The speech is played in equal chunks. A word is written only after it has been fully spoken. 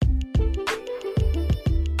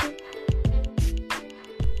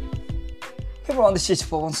Everyone, this is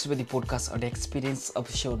Pawan Subedi podcast on experience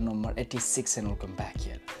episode number 86 and welcome back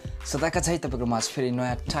here. सदाका चाहिँ तपाईको माझ फेरि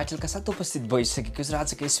नयाँ टाइटलका साथ उपस्थित भइसकेको छ र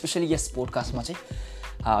आजको स्पेशली यस पोडकास्टमा चाहिँ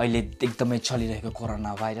अहिले एकदमै चलिरहेको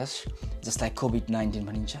कोरोना भाइरस जसलाई कोभिड-19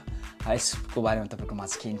 भनिन्छ यसको बारेमा तपाईको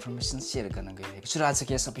माझ के इन्फर्मेसन शेयर गर्न गइरहेको छु र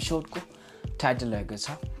आजको यस एपिसोडको टाइटल रहेको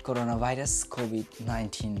छ corona virus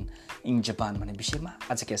COVID-19 in Japan भन्ने विषयमा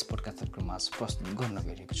आजको यस पोडकास्ट तपाईको माझ प्रस्तुत गर्न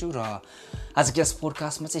गइरहेको छु र आजको यस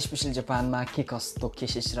पोडकास्टमा चाहिँ स्पेशली जापानमा के कस्तो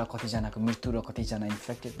केसेस र कतिजनाको मृत्यु र कतिजना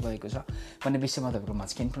इन्फेक्टेड भएको छ भन्ने विषयमा तपाईको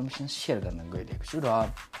माझ के इन्फर्मेसन शेयर गर्न गइरहेको छु र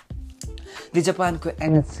जापानको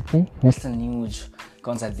NHK नेसनल न्युज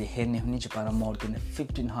अनुसारले हेर्ने हुने जापानमा मोर देन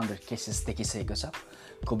 1500 केसेस देखिसकेको छ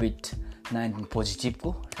कोभिड-19 पोजिटिभको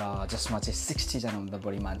र जसमा चाहिँ 60 जनाभन्दा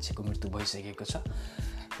बढी मान्छेको मृत्यु भइसकेको छ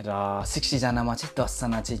र 60 जनामा चाहिँ 10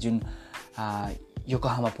 जना चाहिँ जुन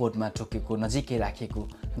योकोहामा पोर्टमा टोकियोको नजिकै राखिएको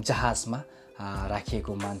जहाजमा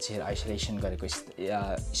राखिएको मान्छेहरू आइसोलेसन गरेको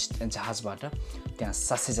जहाजबाट त्यहाँ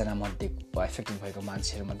 700 जना मध्ये एफेक्टेड भएको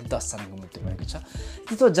मान्छेहरूमध्ये 10 जनाको मृत्यु भएको छ।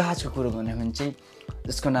 त्यो जहाजको कुरो भन्यो भने चाहिँ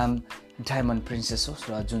जसको नाम डायमन्ड प्रिन्सेस हो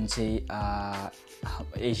र जुन चाहिँ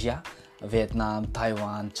एसिया भियतनाम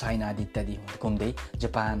ताइवान चाइना आदि इत्यादि घुम्दै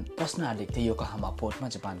जापान पस्न आँटेको थियो योकोहामा पोर्टमा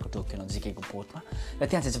जापानको टोकियो नजिकैको पोर्टमा र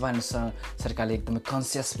त्यहाँ चाहिँ जापान सरकारले एकदमै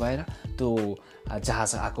कन्सियस भएर त्यो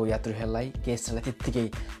जहाज आएको यात्रुहरूलाई गेस्टहरूलाई त्यत्तिकै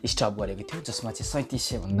स्टप गरेको थियो जसमा चाहिँ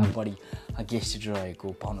 3700 भन्दा बढी गेस्टहरू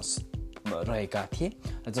रहेका थिए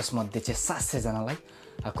र जसमध्ये चाहिँ 700 जनालाई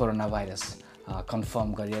कोरोना भाइरस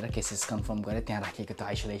कन्फर्म गरेर केसेस कन्फर्म गरेर त्यहाँ राखिएको थियो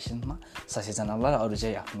आइसोलेसनमा 700 जनालाई अरू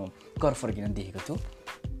चाहिँ आफ्नो घर फर्किन दिएको थियो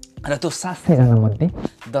र त्यो 700 जनामध्ये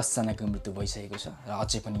 10 जनाको मृत्यु भइसकेको छ र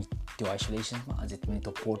अझै पनि त्यो आइसोलेसनमा अझै पनि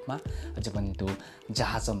त्यो पोर्टमा अझै पनि त्यो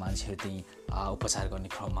जहाजमा मान्छेहरू त्यही उपचार गर्ने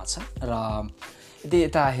क्रममा छ र यदि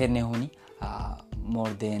यता हेर्ने हो नि मोर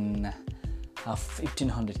देन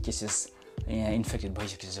 1500 केसेस इन्फेक्टेड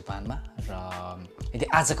भइसकेको छ जापानमा र यदि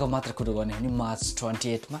आजको मात्र कुरो गर्ने हो भने मार्च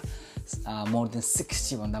 28 मा मोर देन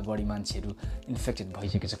 60 भन्दा बढी मान्छेहरू इन्फेक्टेड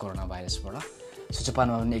भइसकेको छ कोरोना भाइरसबाट। सो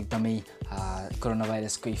जापानमा पनि एकदमै कोरोना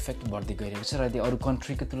भाइरसको इफेक्ट बढ्दै गइरहेको छ र यदि अरू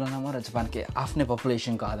कन्ट्रीको तुलनामा र जापानकै आफ्नै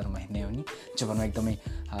पपुलेसनको आधारमा हेर्ने हो भने जापानमा एकदमै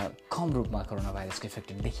कम रूपमा कोरोना भाइरसको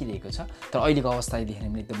इफेक्टेड देखिरहेको छ तर अहिलेको अवस्था यदि हेर्ने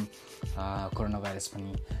भने एकदम कोरोना भाइरस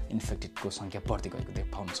पनि इन्फेक्टेडको सङ्ख्या बढ्दै गएको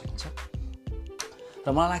पाउन सकिन्छ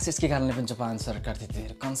र मलाई लाग्छ यसकै कारणले पनि जापान सरकार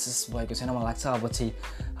त्यतिखेर कन्सियस भएको छैन मलाई लाग्छ अब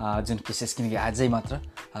चाहिँ जुन केसेस किनकि आजै मात्र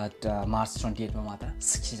मार्च 28 मा मात्र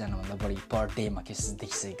 60 जनाभन्दा बढी पर डेमा केसेस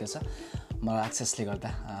देखिसकेको छ मलाई लाग्छ यसले गर्दा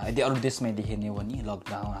यदि अरू देशमा यदि हेर्ने हो भने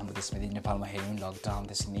लकडाउन हाम्रो देशमा यदि नेपालमा हेर्ने भने लकडाउन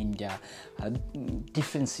त्यसरी इन्डिया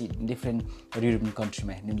डिफ्रेन्ट युरोपियन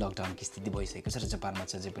कन्ट्रीमा हेर्ने लकडाउनको स्थिति भइसकेको छ र जापानमा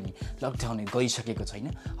चाहिँ अझै पनि लकडाउन गइसकेको छैन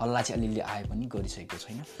हल्ला चाहिँ अलिअलि आए पनि गरिसकेको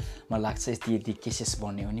छैन मलाई लाग्छ यदि केसेस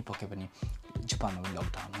बढ्ने हो भने पक्कै पनि जापानमा पनि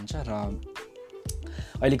लकडाउन हुन्छ र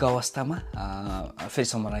अहिलेको अवस्थामा फेरि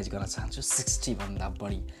समराइज गर्न चाहन्छु 60 भन्दा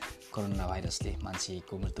बढी कोरोना भाइरसले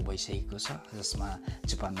मान्छेको मृत्यु भइसकेको छ जसमा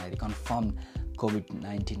जापानमा यदि कन्फर्म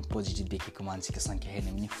कोभिड-19 पोजिटिभ देखेको मान्छेको सङ्ख्या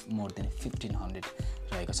हेर्ने भने मोर देन 1500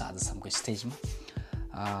 रहेको छ आजसम्मको स्टेजमा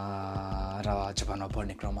र जापानमा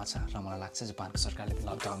बढ्ने क्रममा छ र मलाई लाग्छ जापानको सरकारले पनि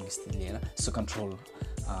लकडाउनको स्थिति लिएर सो कन्ट्रोल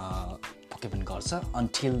पक्कै पनि गर्छ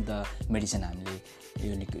अन्टिल द मेडिसिन हामीले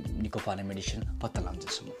यो निको पार्ने मेडिसिन पत्ता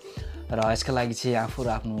लगाउँछौँ र यसका लागि चाहिँ आफू र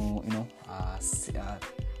आफ्नो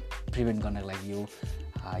प्रिभेन्ट गर्नको लागि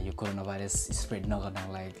यो कोरोना भाइरस स्प्रेड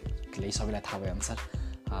नगर्नको लागि सबैलाई थाहा भएअनुसार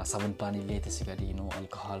साबुन पानीले त्यसै गरी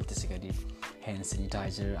अल्कोहल त्यसै गरी ह्यान्ड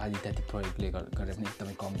सेनिटाइजर आदि इत्यादि प्रयोगले गरेर पनि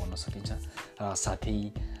एकदमै कम गर्न सकिन्छ र साथै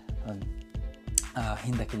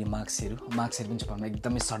हिँड्दाखेरि मास्कहरू पनि जापानमा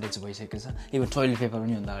एकदमै सर्टेज भइसकेको छ इभन टोइलेट पेपर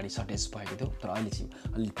पनि भन्दा अगाडि सर्टेज भएको थियो तर अहिले चाहिँ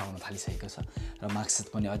अलिक पाउन थालिसकेको छ र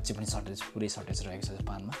मास्क पनि अझै पनि पुरै सर्टेज रहेको छ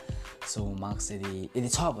जापानमा सो मास्क यदि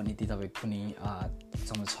छ भने यदि तपाईँको कुनै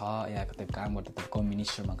समय छ या कतै काम गर्दा तपाईँ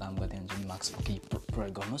कम्युनिटी स्टोरमा काम गर्दै हुन्छ भने मास्क पक्कै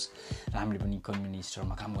प्रयोग गर्नुहोस् र हामीले पनि कम्युनिटी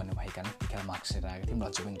स्टोरमा काम गर्ने भएको कारण त्यतिखेर मास्कहरू आएको थियौँ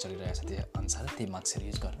र अझै पनि चलिरहेको छ त्यही अनुसार त्यही मास्कहरू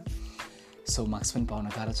युज गरेर सो मास्क पनि पाउन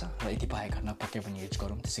गाह्रो छ र यति पाएको खण्डमा पक्कै पनि युज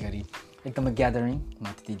गरौँ त्यसै गरी एकदमै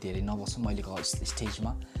ग्यादरिङमा त्यति धेरै नबसौँ अहिलेको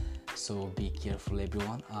स्टेजमा so be careful every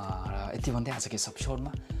one र यति भन्दै आजको यस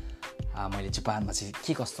एपिसोडमा मैले जापानमा चाहिँ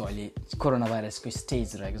के कस्तो अहिले कोरोना भाइरसको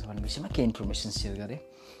स्टेज रहेको छ भन्ने विषयमा केही इन्फर्मेसन सेयर गरेँ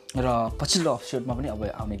र पछिल्लो एपिसोडमा पनि अब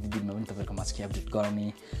आउने दिनमा पनि तपाईँको माझ के अपडेट गराउने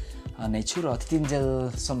नै छु र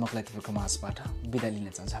त्यतिन्जेलसम्मको लागि तपाईँको माझबाट बिदा लिन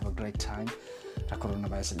चाहन्छु हेभ अ ग्रेट टाइम र कोरोना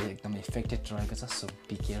भाइरसले एकदमै इफेक्टेड रहेको छ so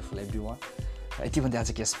be careful everyone र यति भन्दै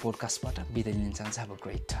आजको यस पोडकास्टबाट बिदा लिन चाहन्छु have a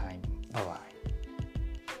great time by